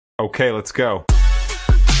Okay, let's go.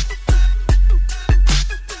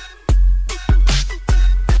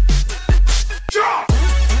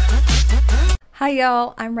 Hi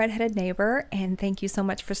y'all, I'm Redheaded Neighbor, and thank you so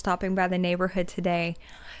much for stopping by the neighborhood today.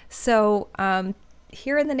 So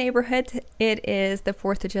here in the neighborhood, it is the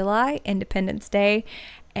 4th of July, Independence Day,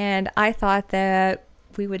 and I thought that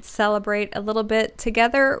we would celebrate a little bit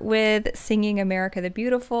together with singing America the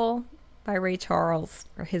Beautiful by Ray Charles,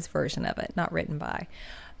 or his version of it, not written by.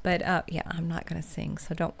 But yeah, I'm not going to sing,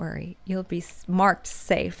 so don't worry. You'll be marked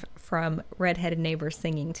safe from Redheaded Neighbor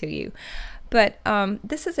singing to you. But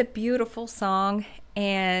this is a beautiful song,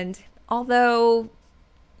 and although,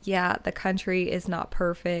 yeah, the country is not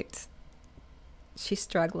perfect, she's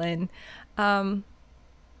struggling, I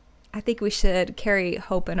think we should carry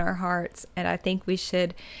hope in our hearts, and I think we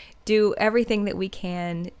should do everything that we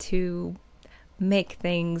can to make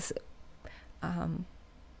things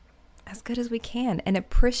as good as we can and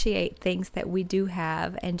appreciate things that we do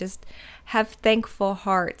have, and just have thankful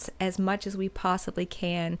hearts as much as we possibly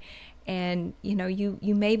can. And you know, you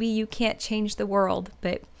maybe you can't change the world,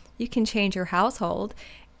 but you can change your household,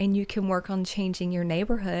 and you can work on changing your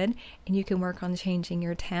neighborhood, and you can work on changing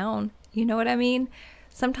your town. You know what I mean?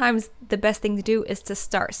 Sometimes the best thing to do is to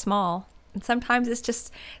start small, and sometimes it's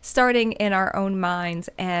just starting in our own minds.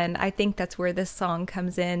 And I think that's where this song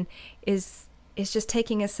comes in, is just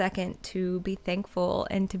taking a second to be thankful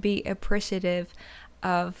and to be appreciative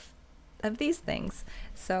of these things.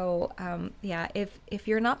 So yeah, if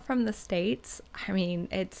you're not from the States, I mean,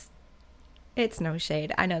 it's no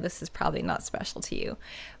shade. I know this is probably not special to you,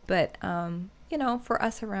 but you know, for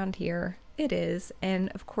us around here, it is. And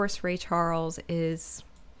of course, Ray Charles is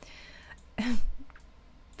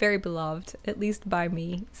very beloved, at least by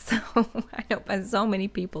me. So I know so many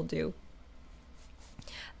people do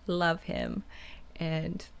love him,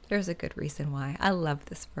 and there's a good reason why. I love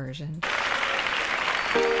this version.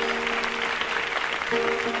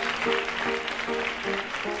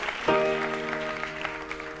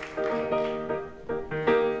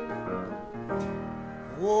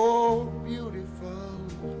 Oh, beautiful,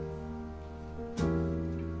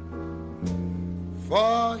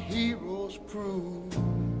 for heroes proved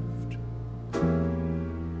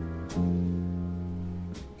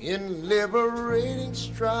in liberating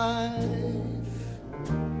strife,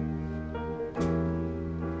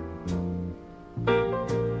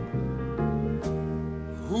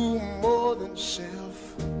 who more than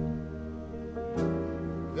self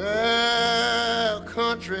their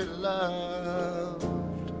country loved,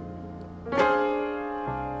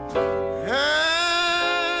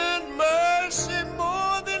 and mercy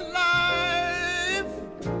more than life.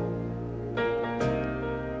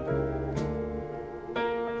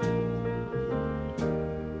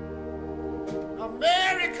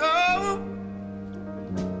 America,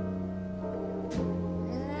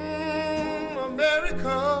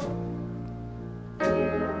 America,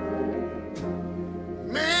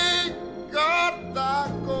 may God thy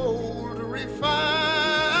gold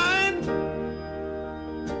refine,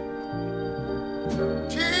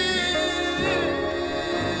 till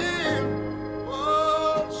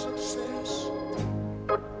all success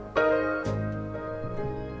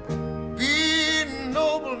be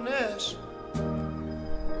nobleness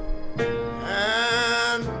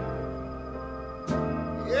and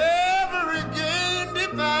every gain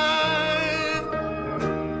divine.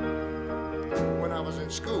 When I was in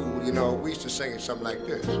school, you know, we used to sing it something like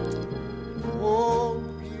this. Oh,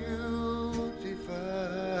 beautiful,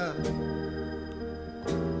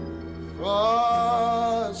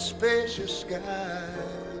 for spacious skies,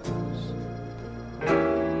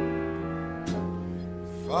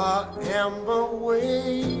 for amber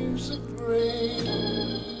waves of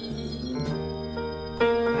grain,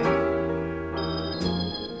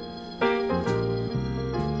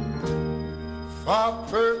 for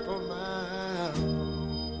purple mountain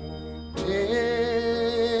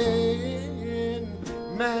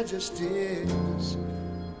majesties,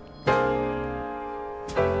 above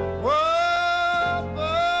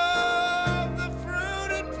the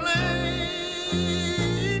fruited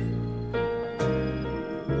plain.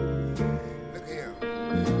 Look here,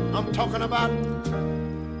 I'm talking about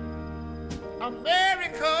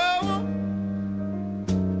America,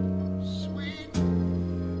 sweet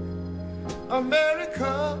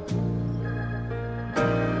America.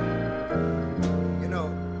 You know,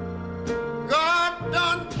 God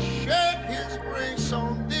done shed his grace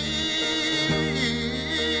on thee.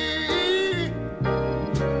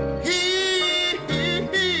 He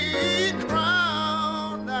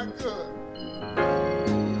crowned thy good,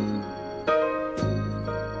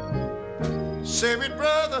 save it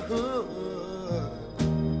brotherhood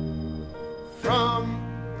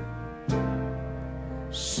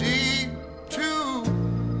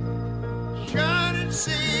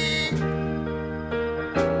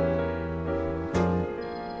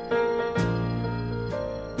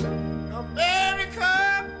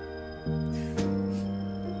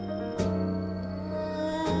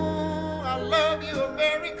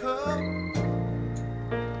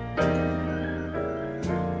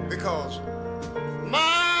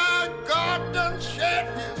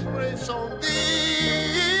depends on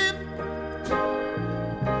thee.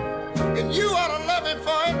 And you ought to love him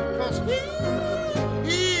for it, because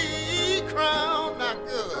he crowned my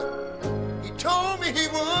good. He told me he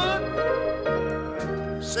would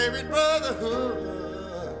save his brotherhood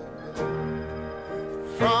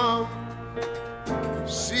from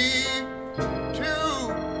sea to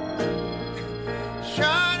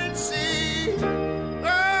shining sea.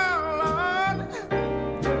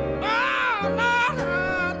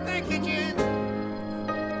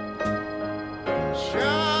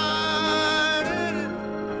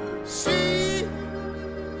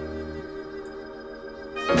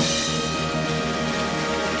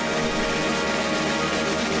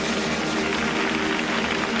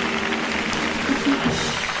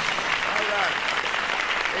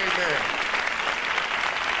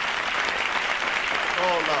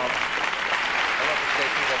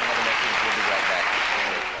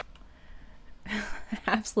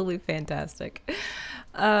 Absolutely fantastic.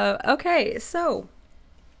 Okay, so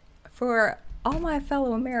for all my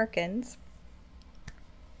fellow Americans,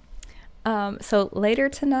 so later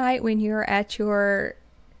tonight when you're at your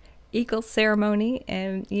Eagle ceremony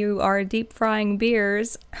and you are deep frying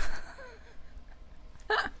beers,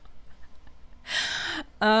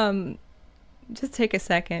 just take a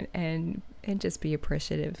second and just be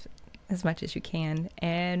appreciative as much as you can,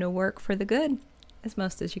 and work for the good as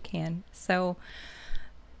most as you can. So,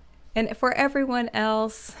 and for everyone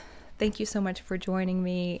else, thank you so much for joining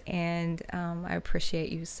me, and I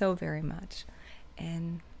appreciate you so very much.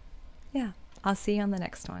 And yeah, I'll see you on the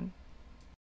next one.